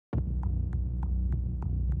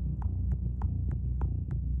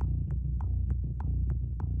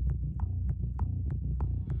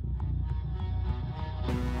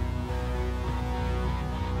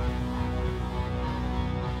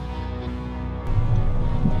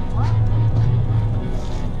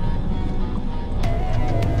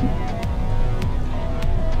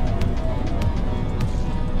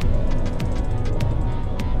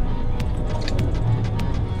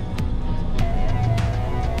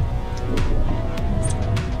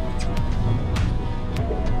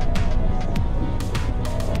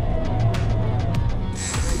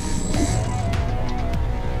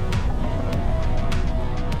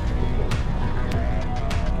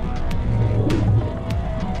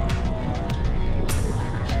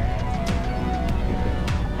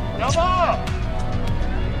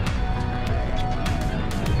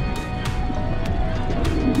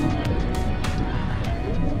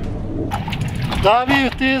Da er vi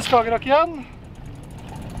ute i Skagerrak igjen.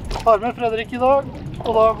 Har med Fredrik i dag, og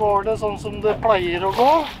da går det sånn som det pleier å gå.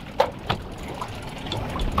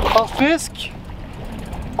 Fast fisk.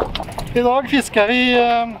 I dag fisker vi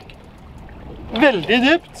veldig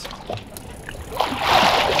dypt.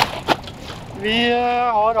 Vi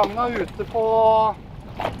har agna ute på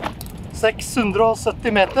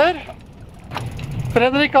 670 meter.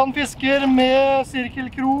 Fredrik han fisker med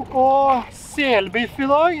sirkelkrok og selbiff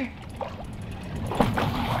i dag.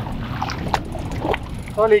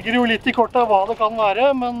 Da ligger det jo litt i kortet hva det kan være,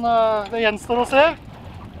 men det gjenstår å se.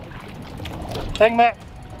 Heng med!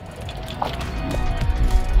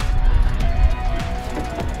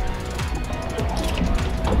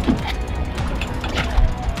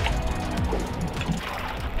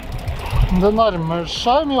 Det nærmer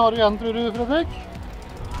seg. Mye har du igjen, tror du, Fredrik?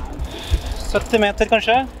 70 meter,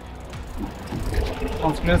 kanskje.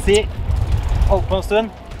 Vanskelig å si. Holdt på en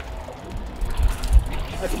stund.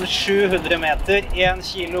 Nesten 700 meter, 1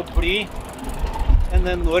 kilo bly. En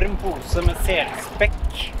enorm pose med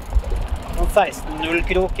selspekk. En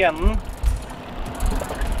 16-0-krok i enden.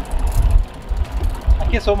 Det er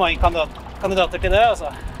ikke så mange kandidater til det,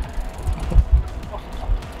 altså.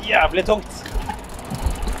 Jævlig tungt.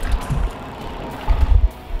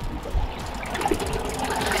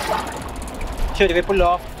 Kjører vi på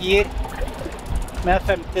lavt gir med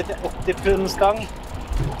 50-80 pund stang.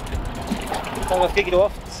 Det er ganske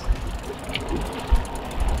grovt.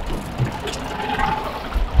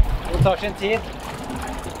 Det tar sin tid.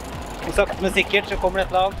 Og sakte, men sikkert så kommer det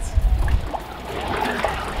et eller annet.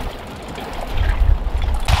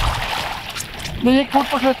 Det gikk fort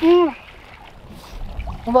på slutten.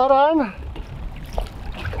 Og der er den.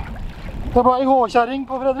 Det ble en håkjerring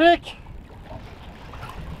på Fredrik.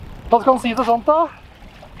 Hva skal han si til sånt da?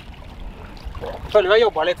 Føler vi har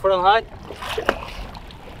jobbet litt for den her.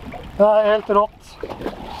 Det er helt rått.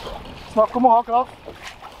 Snakk om å ha kraft.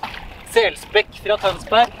 Selspekk fra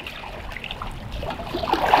Tønsberg.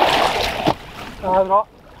 Det er bra.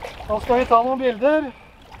 Nå skal vi ta noen bilder,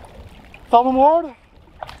 ta noen mål,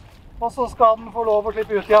 og så skal den få lov å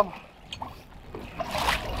slippe ut igjen.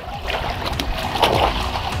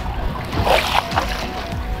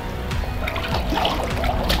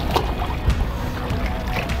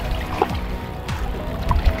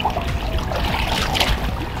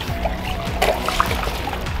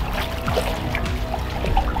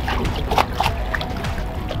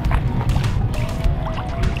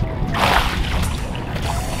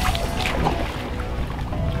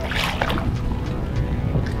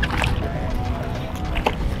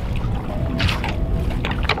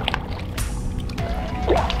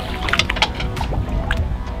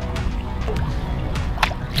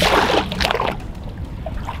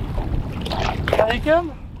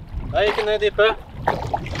 Der gikk den ned i dypet.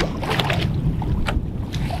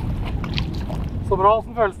 Så bra,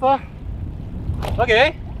 hvordan føles det? Det var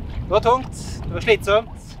gøy. Det var tungt. Det var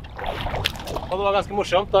slitsomt. Og det var ganske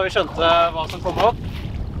morsomt da vi skjønte hva som kom opp.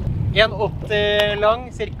 1,80 lang,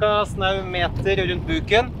 cirka snau meter rundt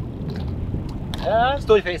buken. Det er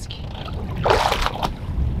stor fisk.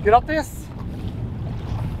 Grattis!